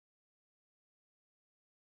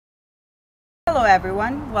Hello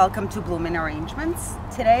everyone, welcome to Bloomin' Arrangements.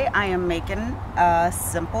 Today I am making a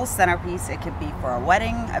simple centerpiece. It could be for a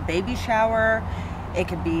wedding, a baby shower, it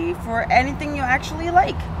could be for anything you actually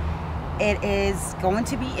like. It is going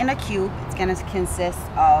to be in a cube. It's going to consist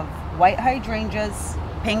of white hydrangeas,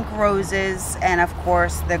 pink roses, and of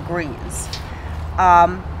course the greens.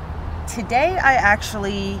 Today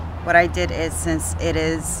what I did is, since it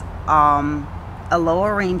is a low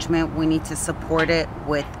arrangement, we need to support it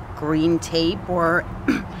with green tape or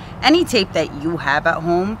any tape that you have at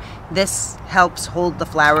home. This helps hold the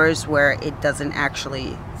flowers where it doesn't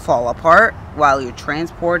actually fall apart while you're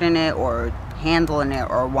transporting it or handling it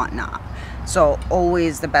or whatnot. So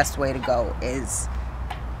always the best way to go is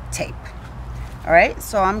tape. Alright,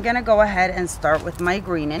 so I'm gonna go ahead and start with my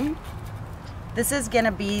greening. This is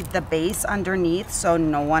gonna be the base underneath, so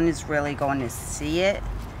no one is really going to see it.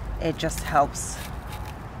 It just helps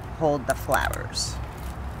hold the flowers.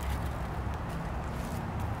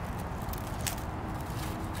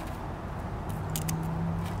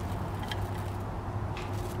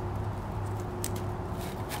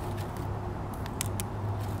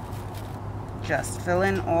 Just fill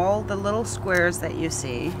in all the little squares that you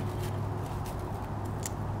see.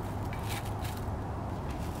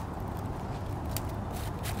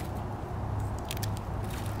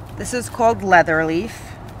 This is called leather leaf.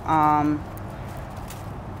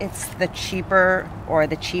 It's the cheaper or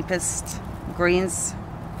the cheapest greens,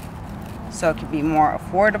 so it can be more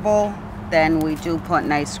affordable. Then we do put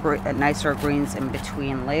nicer greens in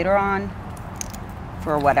between later on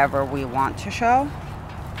for whatever we want to show.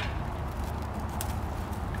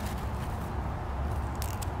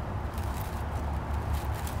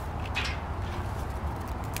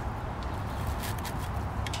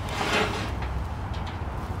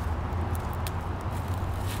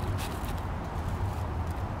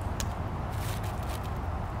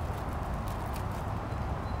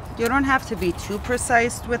 You don't have to be too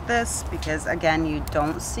precise with this because, again, you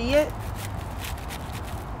don't see it.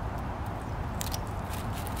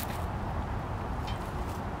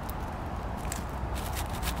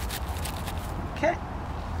 Okay.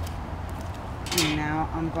 And now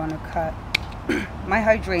I'm going to cut my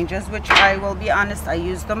hydrangeas, which I will be honest, I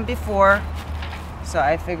used them before. So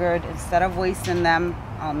I figured instead of wasting them,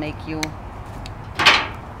 I'll make you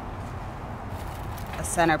a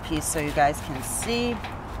centerpiece so you guys can see.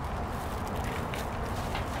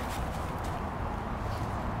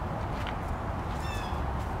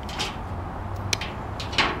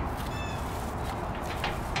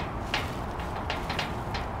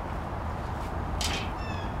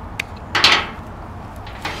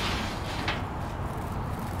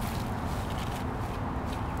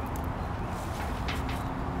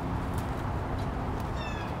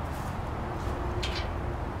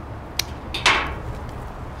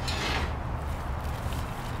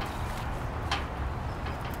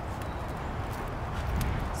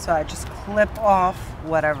 So I just clip off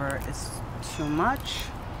whatever is too much.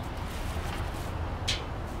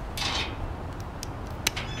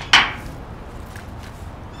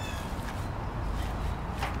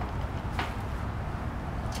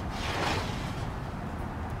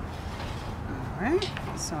 Alright,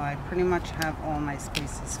 so I pretty much have all my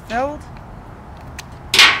spaces filled.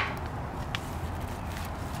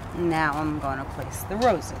 Now I'm going to place the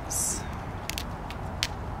roses.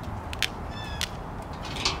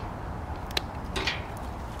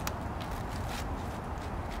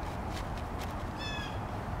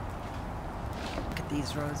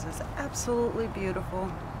 These roses, absolutely beautiful.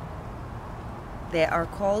 They are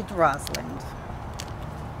called Roseland.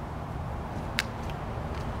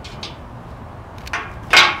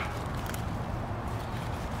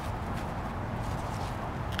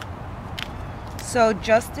 So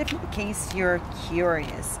just in case you're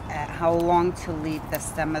curious at how long to leave the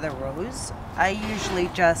stem of the rose,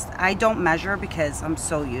 I don't measure because I'm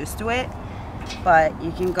so used to it, but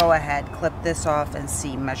you can go ahead, clip this off and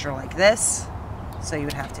see, measure like this. So you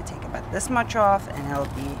would have to take about this much off and it'll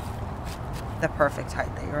be the perfect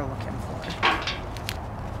height that you're looking for.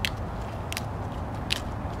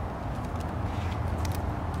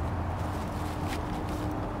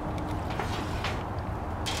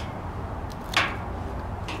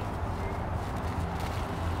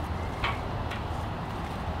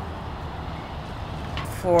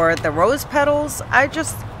 For the rose petals, I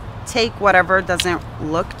just take whatever doesn't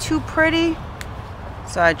look too pretty.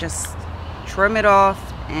 So I just trim it off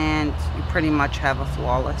and you pretty much have a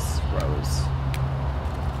flawless rose.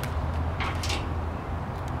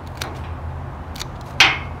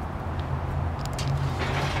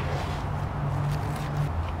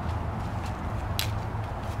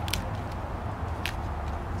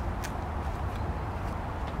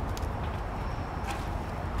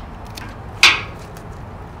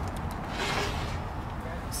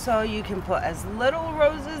 So you can put as little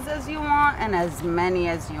roses as you want and as many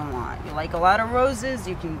as you want. You like a lot of roses,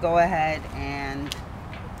 you can go ahead and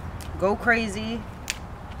go crazy,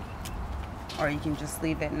 or you can just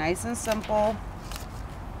leave it nice and simple.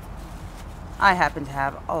 I happen to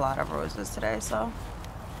have a lot of roses today, so.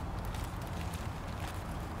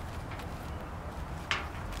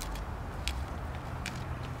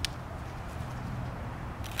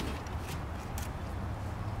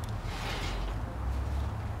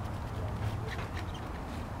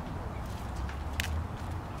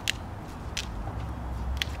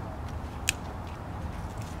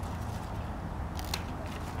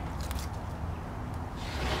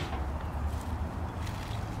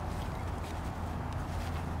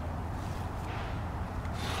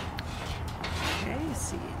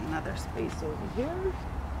 See another space over here.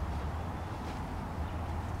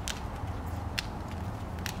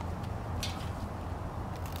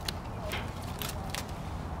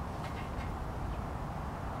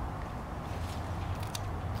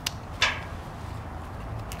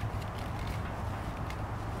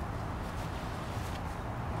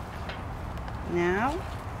 Now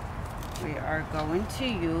we are going to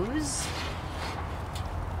use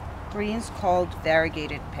greens called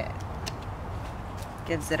Variegated Pitt.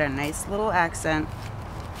 Gives it a nice little accent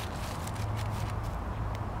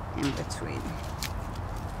in between.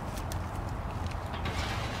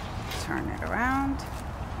 Turn it around.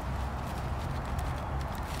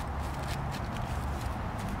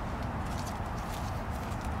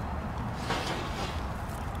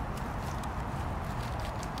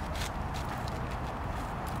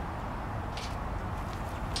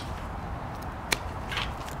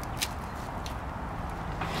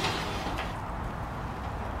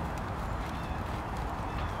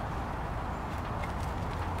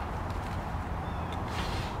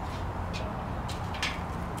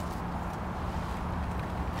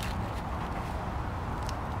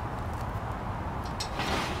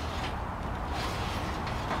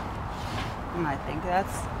 And I think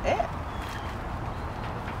that's it.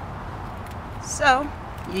 So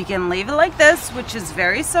you can leave it like this, which is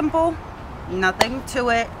very simple, nothing to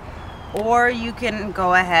it, or you can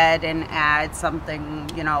go ahead and add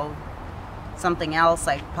something, you know, something else,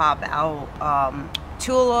 like pop out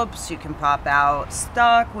tulips. You can pop out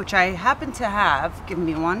stock, which I happen to have. Give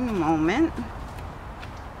me one moment.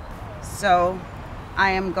 So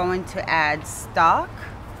I am going to add stock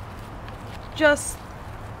just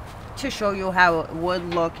to show you how it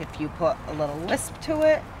would look if you put a little wisp to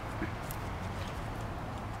it.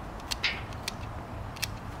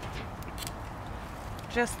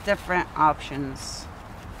 Just different options.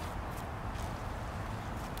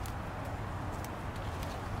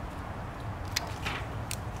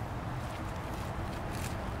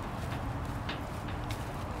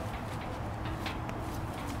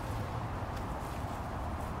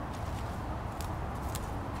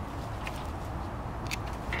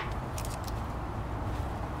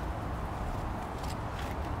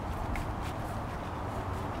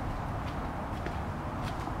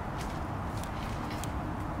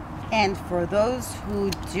 And for those who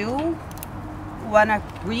do want to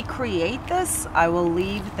recreate this, I will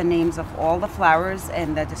leave the names of all the flowers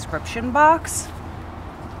in the description box.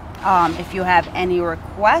 If you have any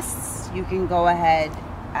requests, you can go ahead,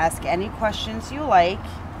 ask any questions you like.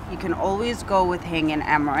 You can always go with Hanging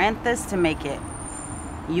Amaranthus to make it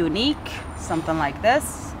unique, something like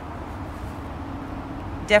this,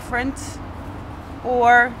 different,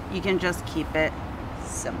 or you can just keep it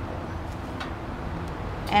simple.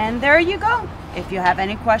 And there you go. If you have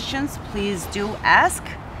any questions, please do ask.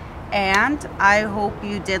 And I hope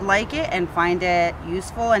you did like it and find it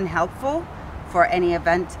useful and helpful for any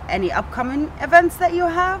upcoming events that you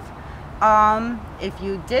have. If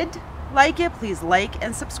you did like it, please like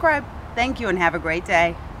and subscribe. Thank you and have a great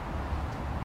day.